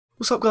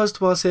What's up guys,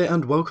 Tobias here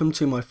and welcome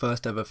to my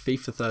first ever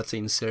FIFA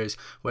 13 series,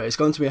 where it's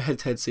going to be a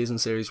head-to-head season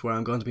series where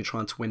I'm going to be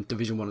trying to win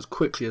Division 1 as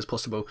quickly as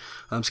possible.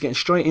 So getting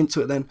straight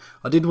into it then,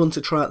 I did want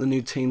to try out the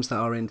new teams that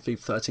are in FIFA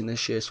 13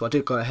 this year, so I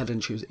did go ahead and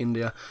choose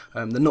India.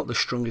 They're not the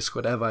strongest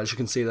squad ever, as you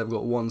can see they've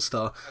got 1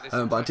 star,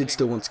 but I did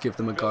still want to give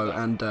them a go,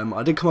 and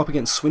I did come up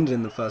against Swindon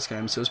in the first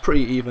game, so it was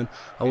pretty even.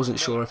 I wasn't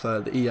sure if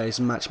the EA's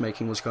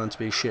matchmaking was going to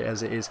be shit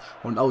as it is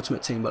on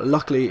Ultimate Team, but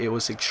luckily it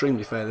was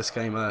extremely fair this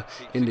game,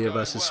 India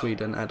versus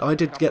Sweden, and I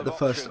did get the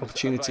first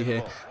opportunity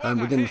here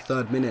within the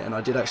 3rd minute, and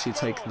I did actually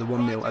take the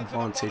 1-0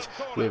 advantage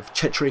with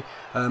Chetri.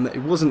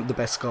 It wasn't the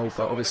best goal,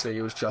 but obviously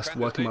it was just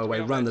working my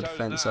way around the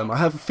defence. I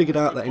have figured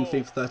out that in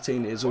FIFA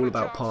 13 it's all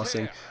about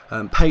passing.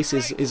 Pace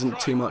isn't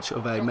too much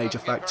of a major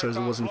factor as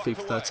it was in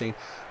FIFA 13.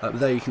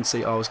 There you can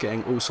see I was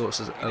getting all sorts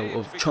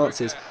of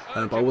chances,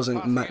 but I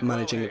wasn't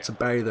managing to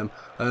bury them.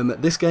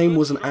 This game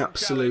was an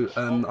absolute,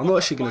 I'm not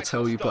actually going to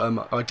tell you,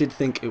 but I did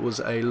think it was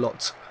a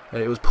lot.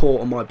 It was poor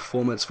on my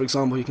performance. For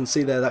example, you can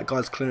see there that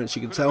guy's clearance,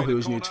 you can tell he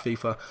was new to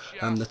FIFA.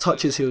 The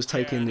touches he was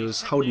taking, he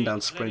was holding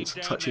down sprints,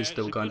 touches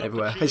still going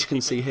everywhere. As you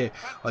can see here,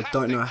 I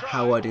don't know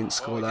how I didn't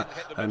score that.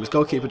 His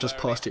goalkeeper just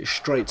passed it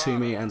straight to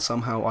me and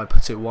somehow I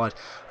put it wide.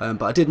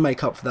 But I did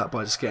make up for that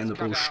by just getting the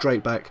ball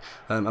straight back.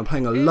 I'm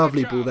playing a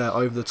lovely ball there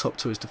over the top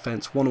to his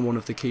defence, one-on-one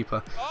of the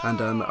keeper.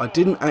 And I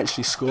didn't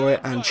actually score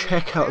it, and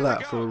check out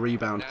that for a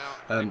rebound.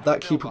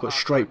 That keeper got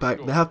straight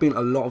back. There have been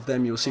a lot of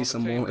them, you'll see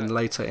some more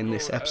later in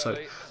this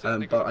episode.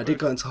 But I did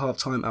go into half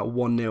time at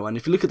 1-0, and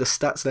if you look at the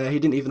stats there, he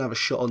didn't even have a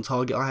shot on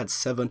target. I had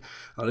 7,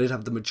 I did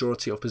have the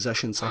majority of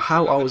possession, so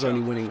how I was only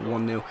winning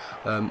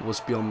 1-0 was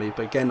beyond me.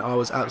 But again, I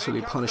was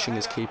absolutely punishing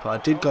his keeper. I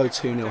did go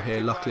 2-0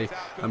 here, luckily,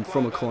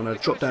 from a corner,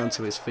 dropped down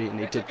to his feet, and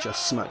he did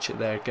just smash it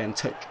there again,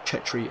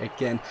 Chetri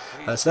again.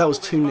 So that was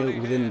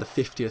 2-0 within the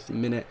 50th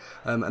minute,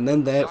 and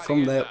then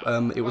from there,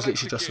 it was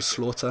literally just a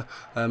slaughter.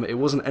 It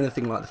wasn't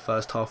anything like the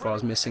first half where I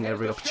was missing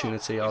every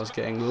opportunity. I was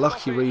getting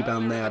lucky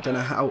rebound there. I don't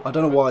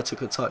know why I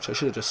took a touch. I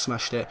should have just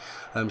smashed it.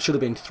 Should have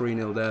been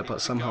 3-0 there,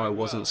 but somehow I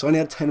wasn't. So I only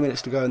had 10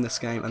 minutes to go in this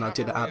game, and I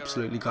did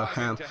absolutely go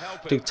ham.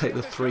 I did take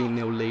the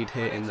 3-0 lead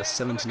here in the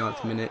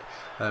 79th minute,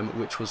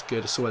 which was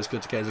good. It's always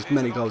good to get as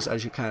many goals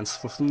as you can.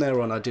 So from there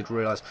on, I did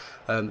realise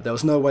there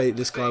was no way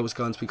this guy was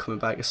going to be coming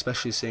back,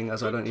 especially seeing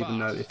as I don't even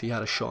know if he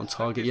had a shot on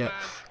target yet.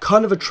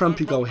 Kind of a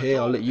trampy goal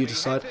here, I'll let you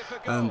decide,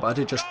 but I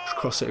did just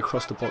cross it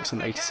across the box in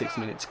the 86th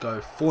minute to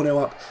go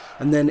 4-0 up,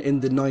 and then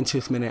in the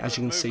 90th minute, as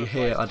you can see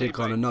here, I did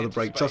go on another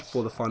break just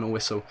before the final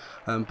whistle.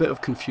 Bit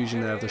of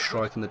confusion there of the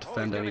strike and the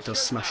defender, and he does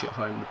smash it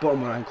home. The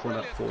bottom right hand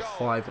corner for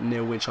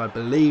 5-0, which I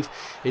believe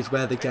is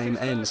where the game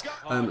ends.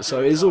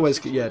 So it's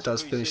always, yeah, it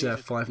does finish there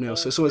 5-0.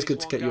 So it's always good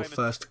to get your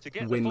first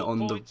win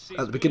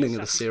at the beginning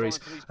of the series,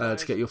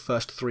 to get your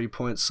first 3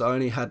 points. So I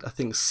only had, I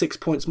think, 6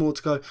 points more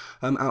to go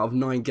out of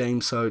 9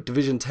 games. So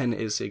Division 10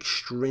 is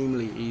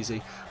extremely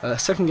easy.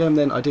 Second game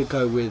then, I did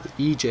go with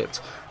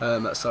Egypt.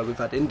 So we've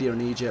had India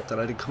and Egypt, and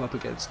I did come up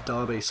against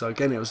Derby. So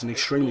again, it was an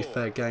extremely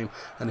fair game,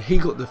 and he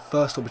got the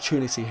first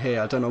opportunity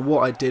here. I don't know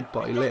what I did,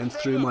 but he let him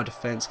through my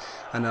defence,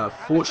 and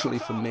fortunately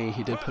for me,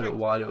 he did put it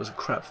wide. It was a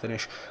crap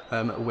finish,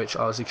 which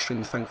I was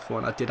extremely thankful for,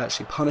 and I did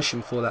actually punish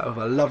him for that with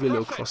a lovely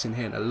little cross in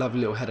here and a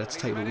lovely little header to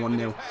take the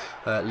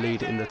 1-0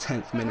 lead in the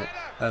 10th minute.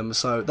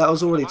 So that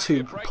was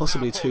already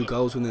possibly two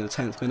goals within the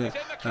 10th minute.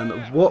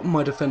 What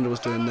my defender was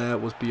doing there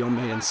was beyond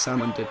me, and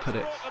Salmon did put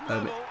it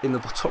in the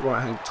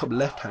top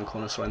left hand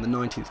corner, sorry, in the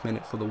 19th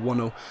minute for the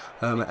 1-0,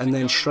 and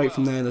then straight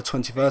from there in the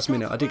 21st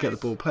minute, I did get the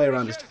ball, play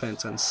around his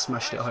defence, and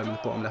smashed it home in the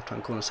bottom left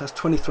hand corner. So that's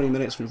 23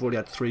 minutes, we've already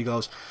had 3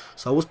 goals.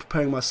 So I was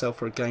preparing myself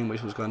for a game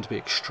which was going to be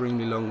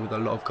extremely long with a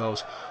lot of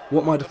goals.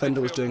 What my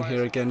defender was doing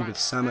here again with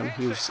Salmon,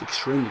 he was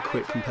extremely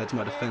quick compared to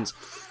my defence.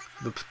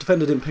 The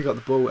defender didn't pick up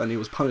the ball, and he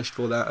was punished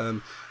for that,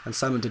 and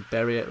Salmon did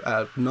bury it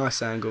at a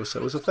nice angle, so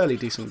it was a fairly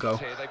decent goal,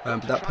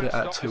 but that put it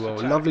at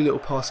 2-0. Lovely little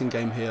passing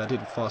game here. I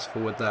did fast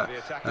forward that,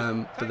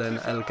 but then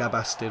El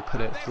Gabas did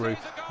put it through,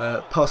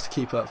 past the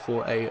keeper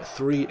for a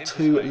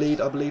 3-2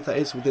 lead, I believe that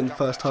is, within the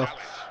first half.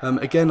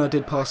 Again, I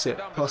did pass it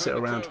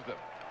around.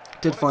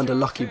 Did find a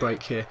lucky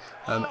break here,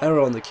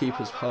 error on the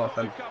keeper's half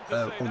and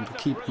on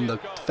the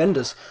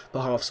defender's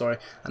behalf, sorry,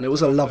 and it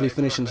was a lovely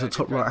finish into the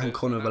top right hand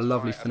corner of a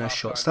lovely finesse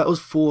shot. So that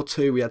was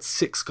 4-2. We had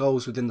 6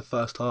 goals within the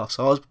first half,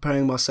 so I was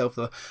preparing myself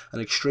for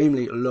an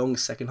extremely long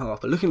second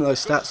half. But looking at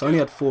those stats, I only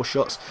had 4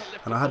 shots,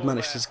 and I had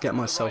managed to get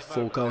myself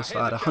 4 goals. So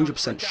I had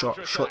 100%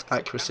 shot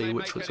accuracy,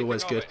 which was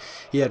always good.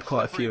 He had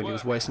quite a few, and he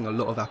was wasting a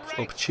lot of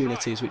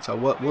opportunities, which I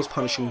was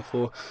punishing him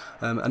for.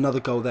 Another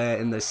goal there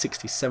in the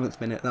 67th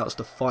minute. That was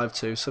the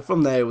 5-2. So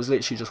from there, it was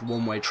literally just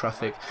one-way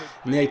traffic.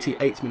 In the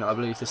 88th minute, I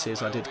believe this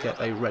is, I did get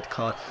a red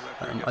card.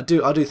 I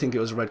do think it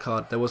was a red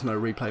card. There was no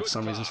replay for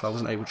some reason, so I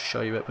wasn't able to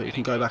show you it, but you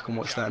can go back and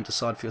watch that and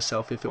decide for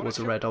yourself if it was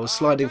a red. I was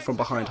sliding from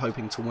behind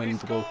hoping to win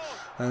the ball,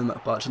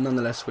 but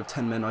nonetheless, with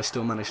 10 men, I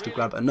still managed to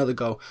grab another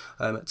goal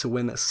to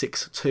win at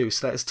 6-2.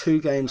 So that is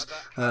 2 games,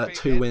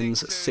 2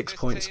 wins, 6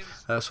 points.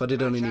 So I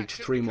did only need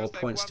 3 more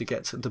points to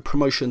get the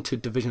promotion to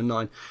Division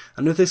 9.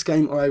 And with this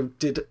game,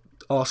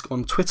 ask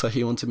on Twitter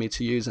he wanted me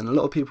to use, and a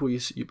lot of people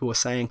were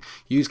saying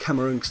use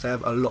Cameroon because they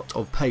have a lot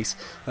of pace.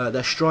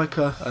 Their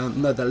striker,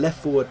 no, their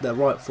left forward, their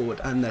right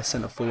forward and their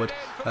centre forward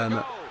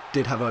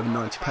did have over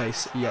 90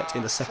 pace, yet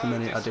in the second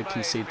minute I did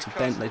concede to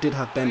Bent. They did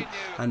have Bent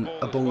and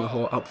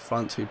Abongahor up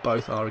front, who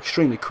both are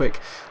extremely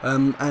quick,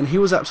 and he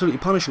was absolutely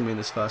punishing me in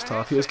this first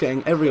half. He was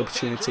getting every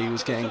opportunity, he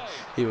was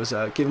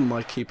giving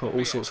my keeper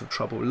all sorts of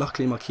trouble.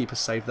 Luckily my keeper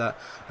saved that.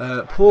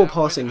 Poor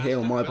passing here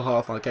on my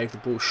behalf. I gave the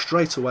ball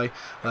straight away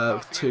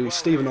to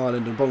Stephen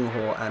Ireland and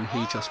Abongahor, and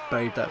he just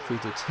buried that through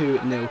the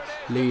 2-0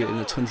 lead in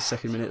the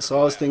 22nd minute. So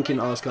I was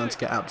thinking I was going to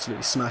get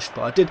absolutely smashed,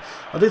 but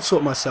I did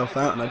sort myself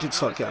out, and I did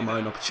start getting my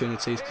own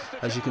opportunities.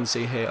 As you can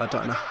see here, I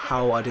don't know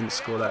how I didn't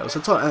score that. It was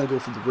a tight angle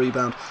for the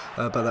rebound,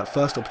 but that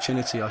first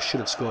opportunity I should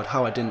have scored.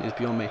 How I didn't is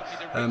beyond me.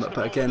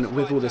 But again,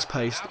 with all this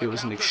pace, it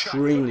was an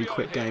extremely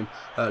quick game.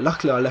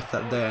 Luckily I left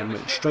that there and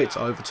went straight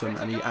over to him,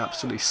 and he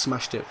absolutely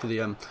smashed it for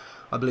the,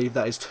 I believe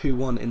that is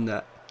 2-1 in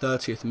that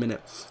 30th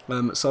minute.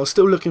 So I was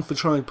still looking for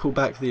trying to pull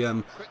back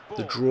the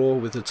draw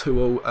with the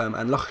 2-all,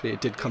 and luckily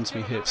it did come to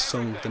me here.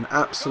 Song with an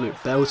absolute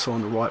belter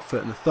on the right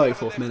foot in the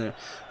 34th minute.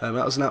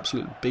 That was an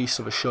absolute beast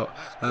of a shot.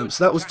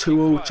 So that was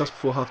 2-all just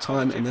before half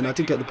time, and then I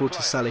did get the ball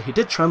to Sally. He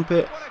did tramp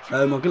it.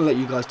 I'm going to let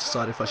you guys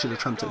decide if I should have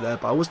tramped it there,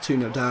 but I was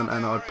 2-0 down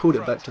and I pulled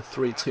it back to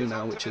 3-2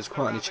 now, which is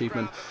quite an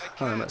achievement.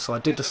 So I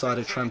did decide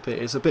to tramp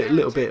it. It's a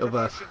little bit of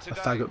a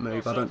faggot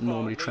move. I don't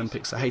normally tramp it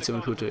because I hate it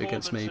when people do it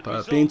against me,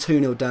 but being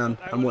 2-0 down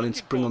and wanting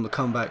to bring on the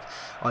comeback,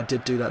 I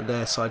did do that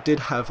there. So I did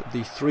have the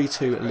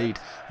 3-2 lead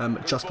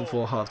just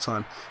before half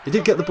time. He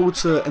did get the ball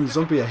to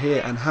Nzogbia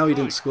here, and how he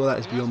didn't score that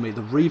is beyond me.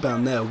 The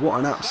rebound there, what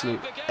an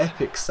absolute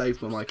epic save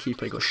by my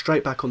keeper. He got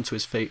straight back onto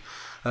his feet.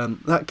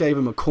 That gave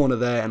him a corner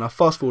there, and I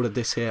fast forwarded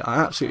this here. I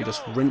absolutely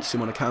just rinsed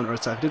him on a counter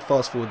attack. I did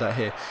fast forward that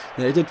here.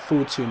 Now it did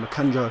fall to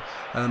Makanjo,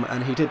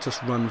 and he did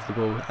just run with the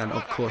ball, and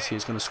of course he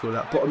was going to score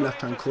that bottom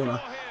left hand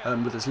corner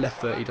with his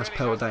left foot. He just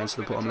pelted that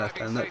into the bottom left,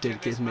 and that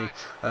did give me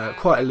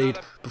quite a lead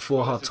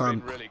before half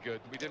time.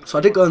 So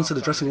I did go into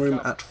the dressing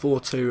room at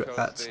 4-2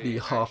 at the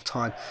half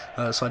time,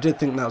 so I did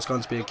think that was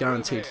going to be a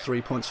guaranteed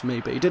 3 points for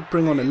me, but he did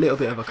bring on a little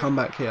bit of a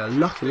comeback here. A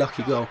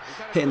lucky goal,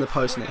 hitting the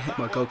post, and it hit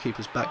my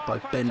goalkeeper's back by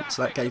Bent,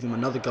 so that gave him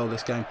another goal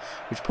this game,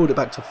 which pulled it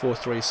back to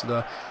 4-3. So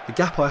the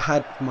gap I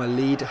had, my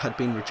lead had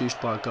been reduced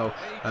by a goal,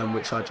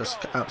 which I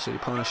just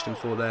absolutely punished him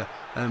for there,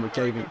 and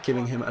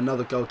giving him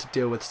another goal to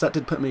deal with. So that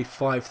did put me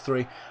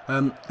 5-3,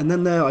 and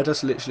then there I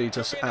just literally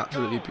just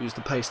absolutely abused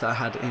the pace that I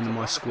had in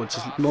my squad,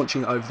 just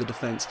launching over the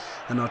defence,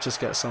 and I'll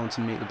just get someone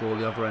to meet the ball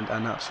the other end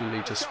and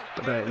absolutely just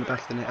bury it in the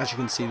back of the net. As you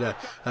can see there,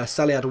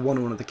 Sally had a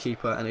 1-on-1 with the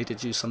keeper, and he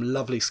did use some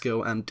lovely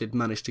skill and did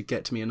manage to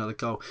get me another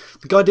goal.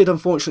 The guy did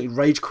unfortunately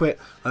rage quit,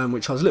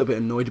 which I was a little bit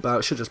annoyed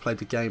about. Should have just played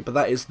the game, but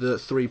that is the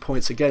 3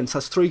 points again. So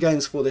that's 3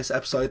 games for this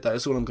episode. That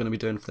is all I'm going to be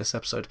doing for this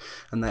episode,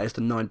 and that is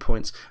the 9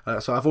 points.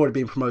 So I've already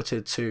been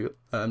promoted to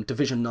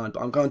Division 9,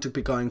 but I'm going to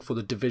be going for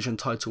the Division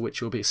title,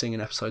 which you'll be seeing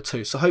in episode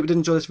 2. So I hope you did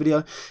enjoy this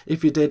video.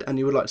 If you did and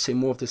you would like to see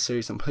more of this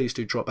series, then please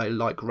do drop a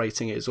like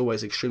rating. It is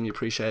always extremely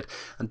appreciated,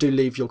 and do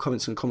leave your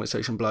comments in the comment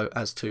section below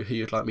as to who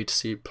you'd like me to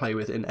see play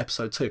with in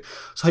episode 2.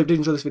 So I hope you did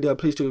enjoy this video.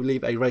 Please do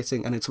leave a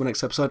rating, and until the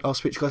next episode, I'll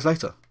speak to you guys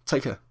later.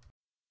 Take care.